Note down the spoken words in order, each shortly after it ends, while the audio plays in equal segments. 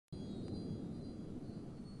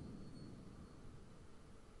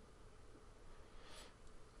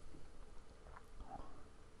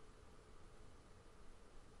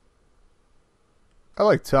I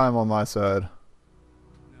like time on my side.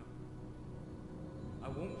 I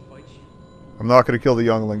won't fight you. I'm not gonna kill the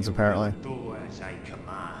younglings, apparently. Do as I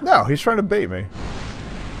command. No, he's trying to bait me.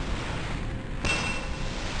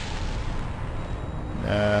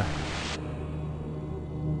 Nah.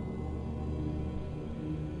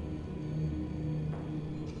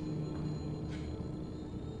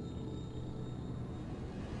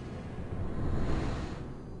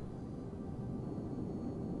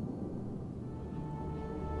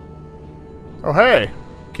 Oh, hey!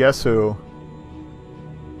 Guess who?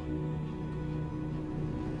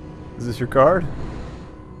 Is this your card?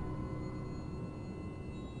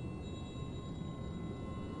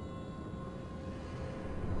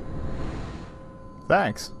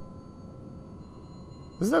 Thanks.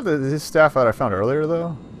 Isn't that his staff that I found earlier,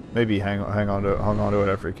 though? Maybe he hung on to it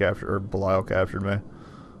after he captured, or Belial captured me.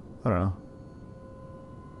 I don't know.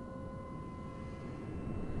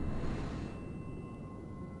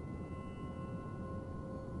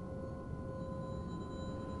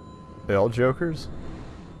 They all jokers?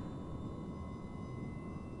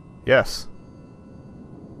 Yes.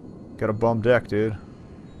 Got a bum deck, dude.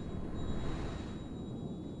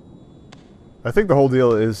 I think the whole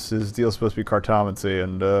deal is his deal's supposed to be cartomancy,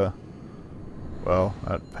 and well,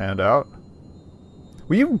 that panned out.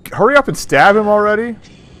 Will you hurry up and stab him already?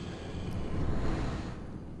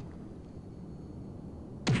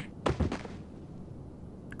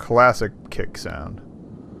 Classic kick sound.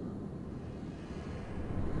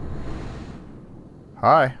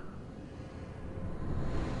 Hi.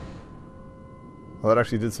 Well, that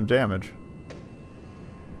actually did some damage.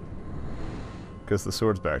 Because the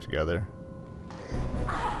sword's back together.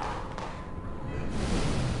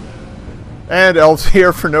 And Elf's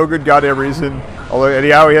here for no good goddamn reason. Although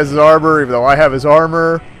anyhow he has his armor, even though I have his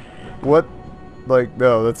armor. What? Like,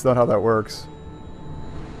 no, that's not how that works.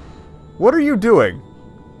 What are you doing?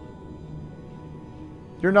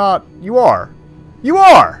 You're not. You are. You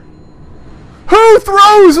are! Who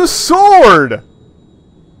throws a sword?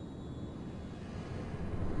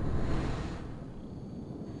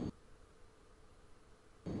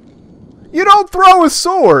 You don't throw a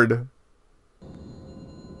sword!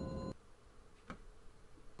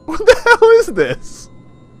 What the hell is this?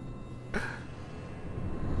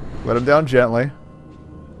 Let him down gently.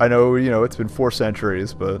 I know, you know, it's been 4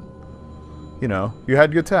 centuries, but, you know, you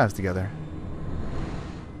had good times together.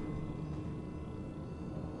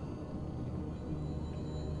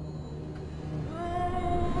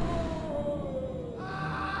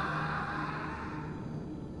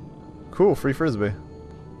 Cool, free frisbee.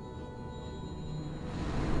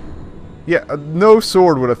 Yeah, no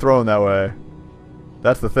sword would have thrown that way.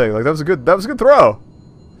 That's the thing. Like that was a good throw.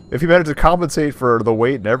 If he managed to compensate for the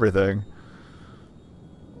weight and everything.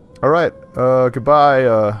 All right, goodbye,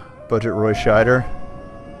 Budget Roy Scheider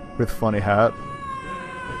with funny hat.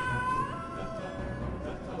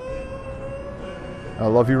 I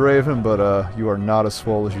love you, Raven, but you are not as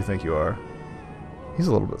swole as you think you are. He's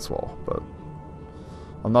a little bit swole, but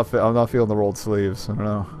I'm not feeling the rolled sleeves. I don't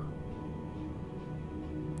know.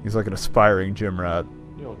 He's like an aspiring gym rat.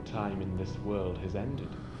 Your time in this world has ended.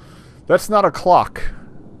 That's not a clock.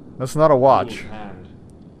 That's not a watch. Your hand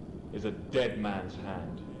is a dead man's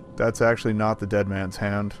hand. That's actually not the dead man's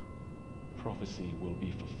hand. Prophecy will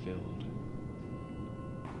be fulfilled.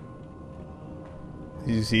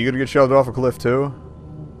 Is he gonna get shoved off a cliff too?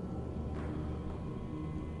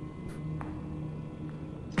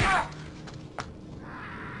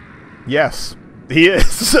 Yes, he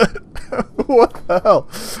is. What the hell?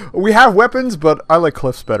 We have weapons, but I like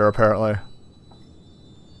cliffs better, apparently.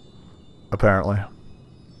 Apparently.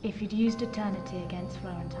 If you'd used Eternity against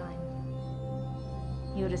Florentine,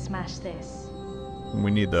 you would have smashed this.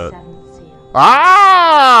 We need that. Seventh seal.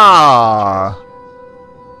 Ah!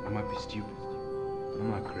 I might be stupid, but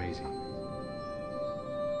I'm not crazy.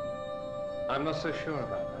 I'm not so sure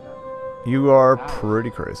about that. You are pretty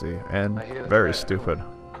crazy and very stupid.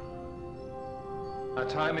 Our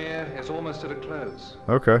time here is almost at a close.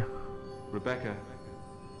 Okay. Rebecca,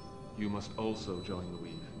 you must also join the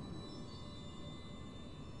weave.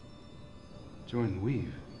 Join the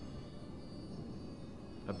weave.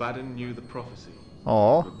 Abaddon knew the prophecy.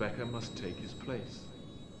 Aw. Rebecca must take his place.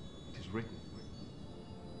 It is written.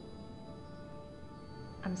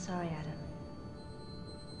 I'm sorry, Adam.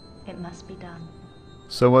 It must be done.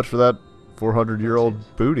 So much for that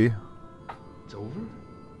 400-year-old booty. It's over?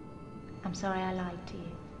 I'm sorry I lied to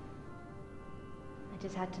you. I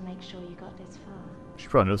just had to make sure you got this far. She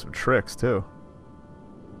probably knows some tricks, too.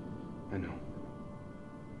 I know.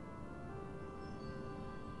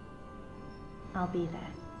 I'll be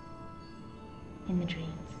there. In the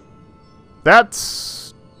dreams.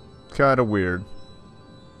 That's kind of weird.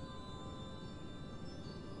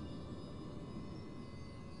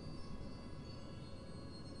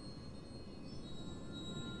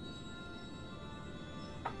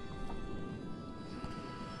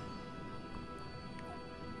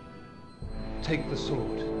 Take the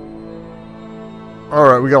sword.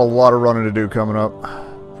 Alright, we got a lot of running to do coming up.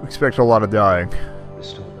 We expect a lot of dying.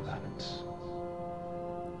 Restore the balance.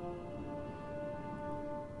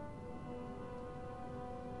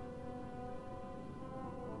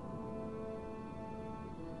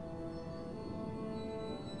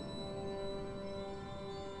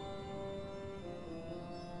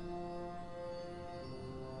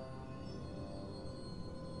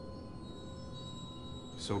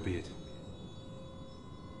 So be it.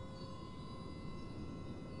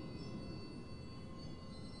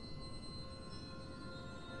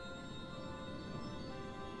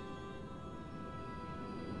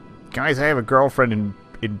 Guys, I have a girlfriend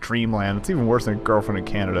in Dreamland. It's even worse than a girlfriend in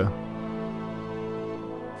Canada.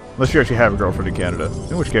 Unless you actually have a girlfriend in Canada.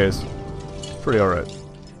 In which case, pretty alright.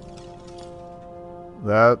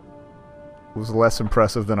 That was less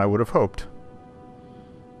impressive than I would have hoped.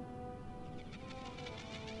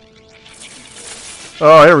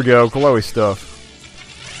 Oh, here we go. Glowy stuff.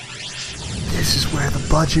 This is where the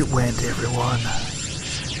budget went, everyone.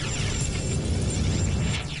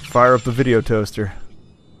 Fire up the video toaster.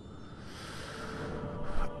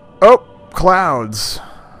 Oh, clouds.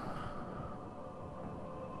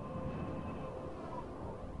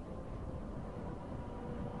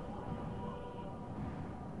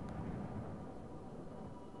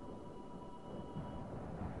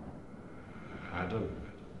 Adam.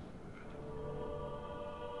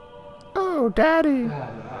 Oh, Daddy.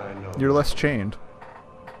 I know. You're less chained.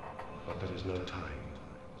 But there is no time.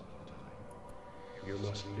 You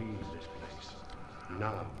must leave this place.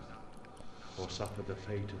 Now. Or suffer the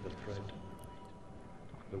fate of the thread.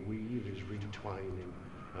 The weave is retwining,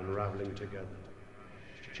 unraveling together,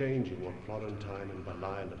 changing what Florentine and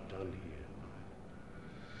Belial have done here.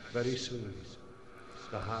 Very soon,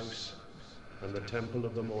 the house and the temple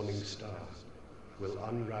of the morning star will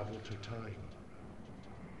unravel to time.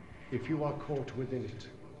 If you are caught within it,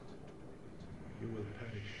 you will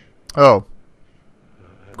perish. Oh.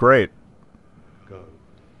 Great. Go.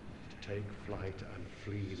 Take flight and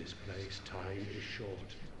flee this place. Time is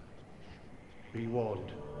short. Be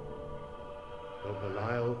warned. Though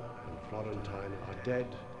Belial and Florentine are dead,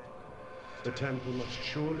 the temple must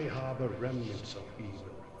surely harbor remnants of evil.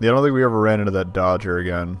 Yeah, I don't think we ever ran into that Dodger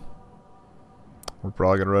again. We're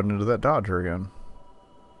probably gonna run into that Dodger again.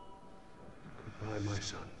 Goodbye, my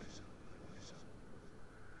son.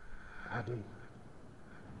 Adam,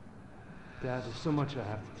 Dad, there's so much I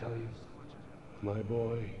have to tell you. my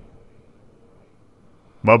boy,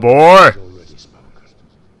 My boy! has already spoken.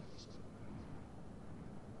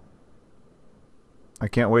 I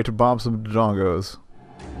can't wait to bomb some Dodongos.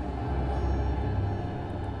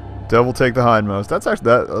 Devil take the hindmost. That's actually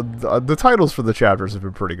that. The titles for the chapters have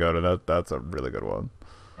been pretty good, and that's a really good one.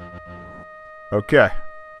 Okay,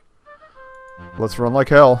 let's run like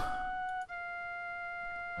hell.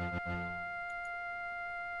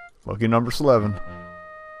 Lucky number 11,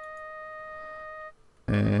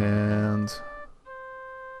 and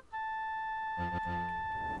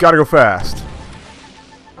gotta go fast.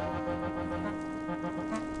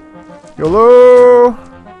 YOLO!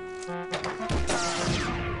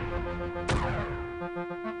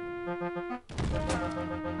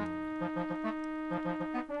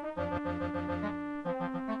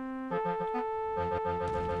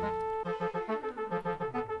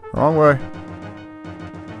 Wrong way.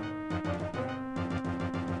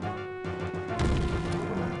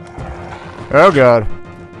 Oh god.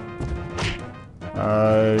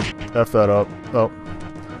 I effed that up. Oh.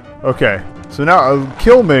 Okay. So now,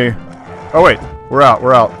 kill me. Oh wait. We're out.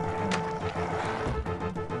 We're out.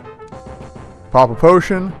 Pop a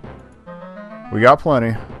potion. We got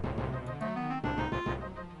plenty.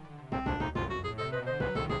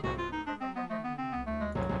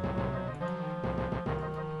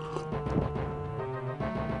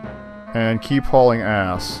 And keep hauling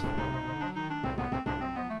ass.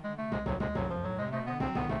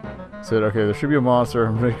 Said, okay, there should be a monster.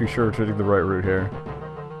 I'm making sure we're taking the right route here.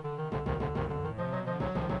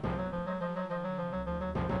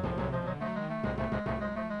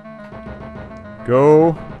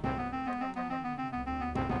 Go.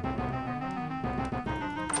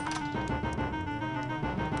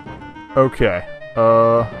 Okay.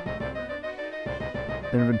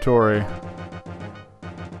 Inventory.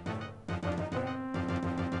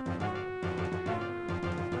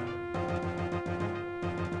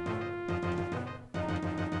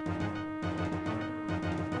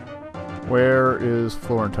 Where is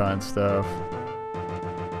Florentine stuff?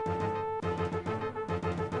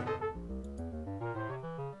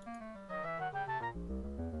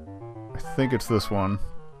 I think it's this one.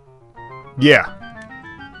 Yeah.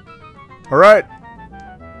 Alright.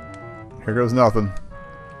 Here goes nothing.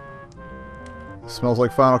 Smells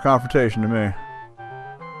like final confrontation to me.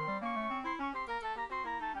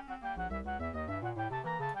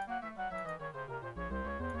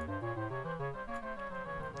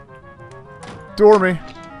 Door me.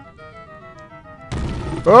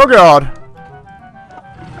 Oh god.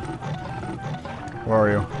 Where are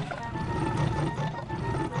you?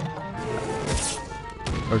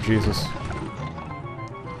 Oh Jesus.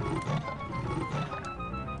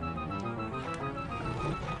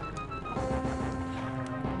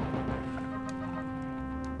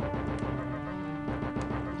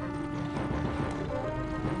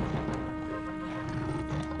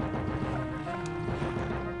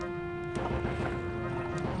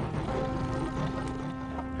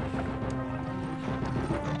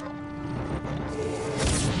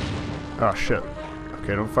 Oh shit.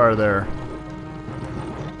 Okay, don't fire there.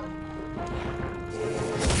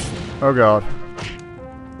 Oh god.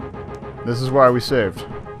 This is why we saved.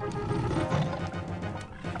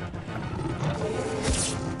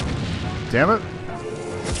 Damn it.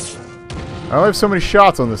 I only have so many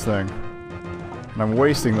shots on this thing. And I'm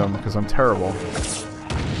wasting them because I'm terrible.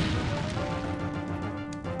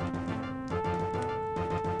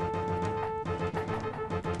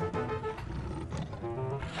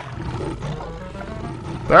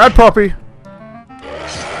 Bad puppy!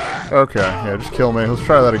 Okay, yeah, just kill me. Let's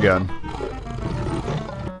try that again.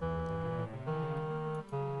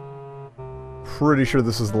 Pretty sure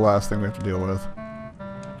this is the last thing we have to deal with.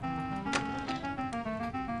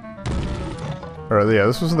 Alright, yeah,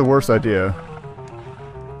 this wasn't the worst idea.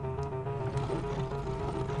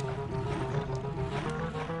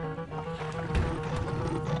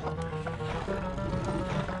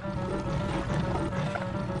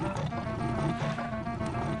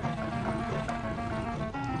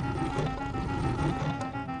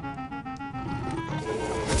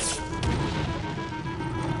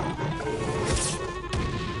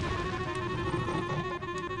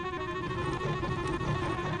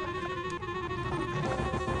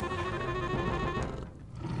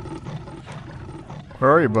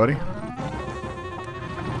 Where are you, buddy?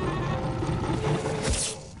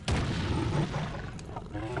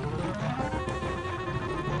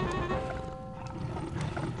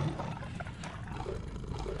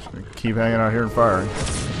 Just gonna keep hanging out here and firing.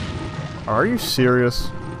 Are you serious?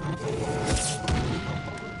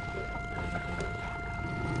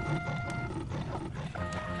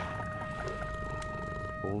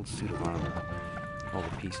 Old suit of armor. All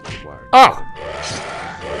the pieces are wired. Ah!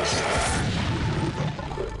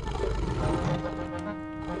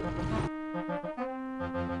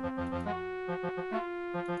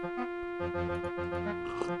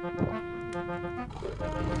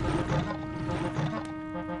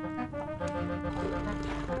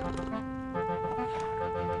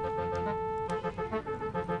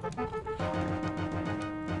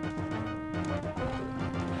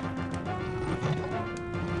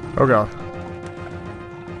 Oh god.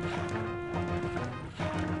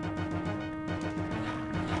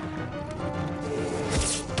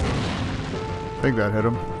 I think that hit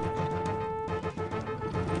him.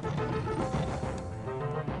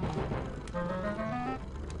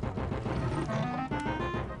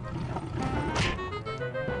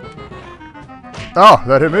 Oh,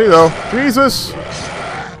 that hit me though. Jesus!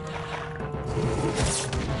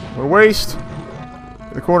 What a waste.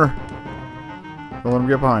 In the corner. Don't let him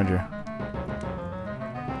get behind you.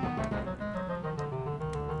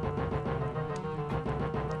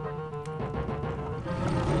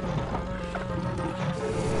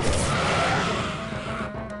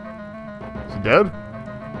 Is he dead?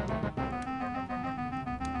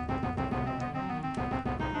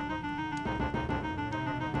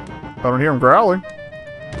 I don't hear him growling.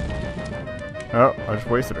 Oh, I just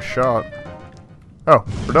wasted a shot. Oh,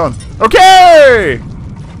 we're done. Okay!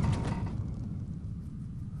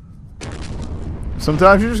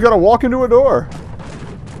 Sometimes you just gotta walk into a door.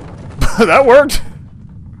 That worked!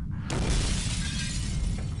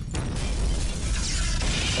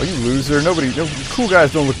 Oh, you loser. No, cool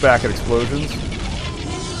guys don't look back at explosions.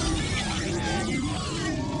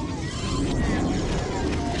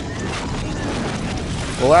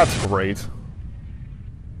 Well, that's great.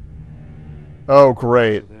 Oh,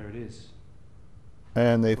 great. So there it is.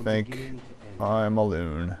 And they From think beginning to end. I'm a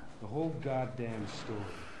loon. The whole goddamn story.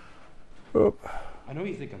 Oop. I know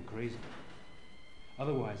you think I'm crazy.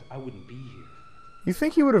 Otherwise, I wouldn't be here. You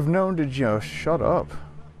think he would have known to, you know, shut up?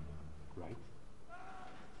 Right?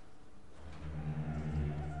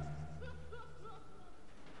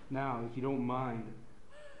 Now, if you don't mind,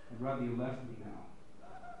 I'd rather you left me now.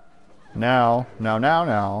 Now.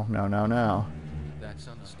 That's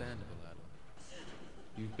understandable, Adam.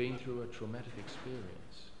 You've been through a traumatic experience.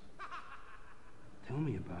 Tell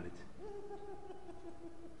me about it.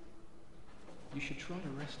 You should try to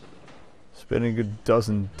rest a little. Spending a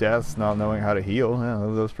dozen deaths not knowing how to heal. Yeah, that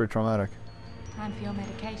was pretty traumatic. Time for your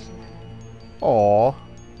medication, Alan. Aww.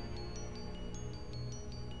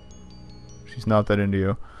 She's not that into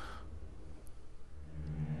you.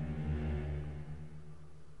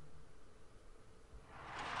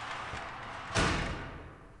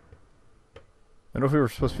 I don't know if we were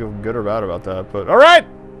supposed to feel good or bad about that, but alright!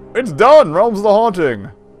 It's done! Realms of the Haunting!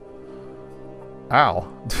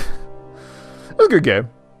 Ow. It was a good game.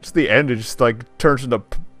 Just the end, it just like turns into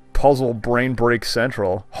puzzle brain break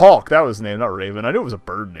central. Hawk, that was his name, not Raven. I knew it was a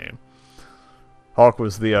bird name. Hawk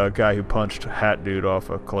was the guy who punched Hat Dude off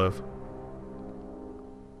a cliff.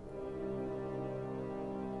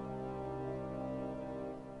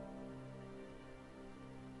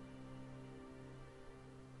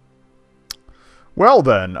 Well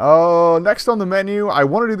then, next on the menu, I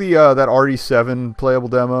want to do the that RE7 playable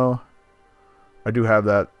demo. I do have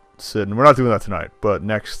that sitting. We're not doing that tonight, but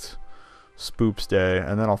next Spoops Day,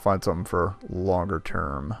 and then I'll find something for longer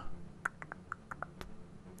term.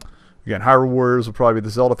 Again, Hyrule Warriors will probably be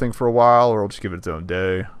the Zelda thing for a while, or I'll just give it its own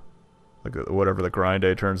day. Like whatever the grind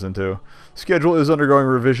day turns into. Schedule is undergoing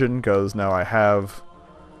revision, because now I have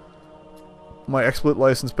my XSplit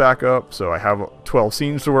license back up, so I have 12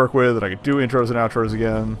 scenes to work with, and I can do intros and outros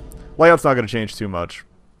again. Layout's not going to change too much.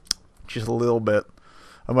 Just a little bit.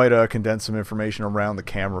 I might condense some information around the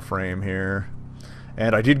camera frame here.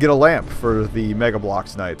 And I did get a lamp for the Mega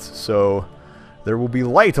Bloks nights, so there will be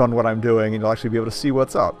light on what I'm doing, and you'll actually be able to see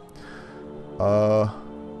what's up.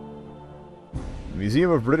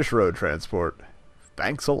 Museum of British Road Transport.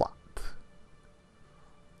 Thanks a lot.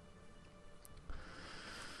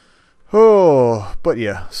 Oh, but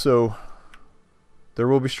yeah, so there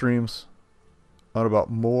will be streams on about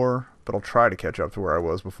more, but I'll try to catch up to where I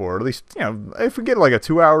was before. At least, you know, if we get like a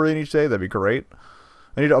 2-hour in each day, that'd be great.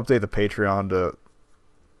 I need to update the Patreon to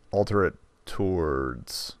alter it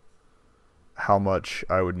towards how much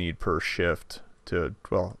I would need per shift to,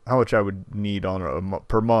 well, how much I would need on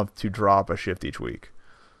per month to drop a shift each week.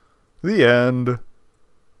 The end.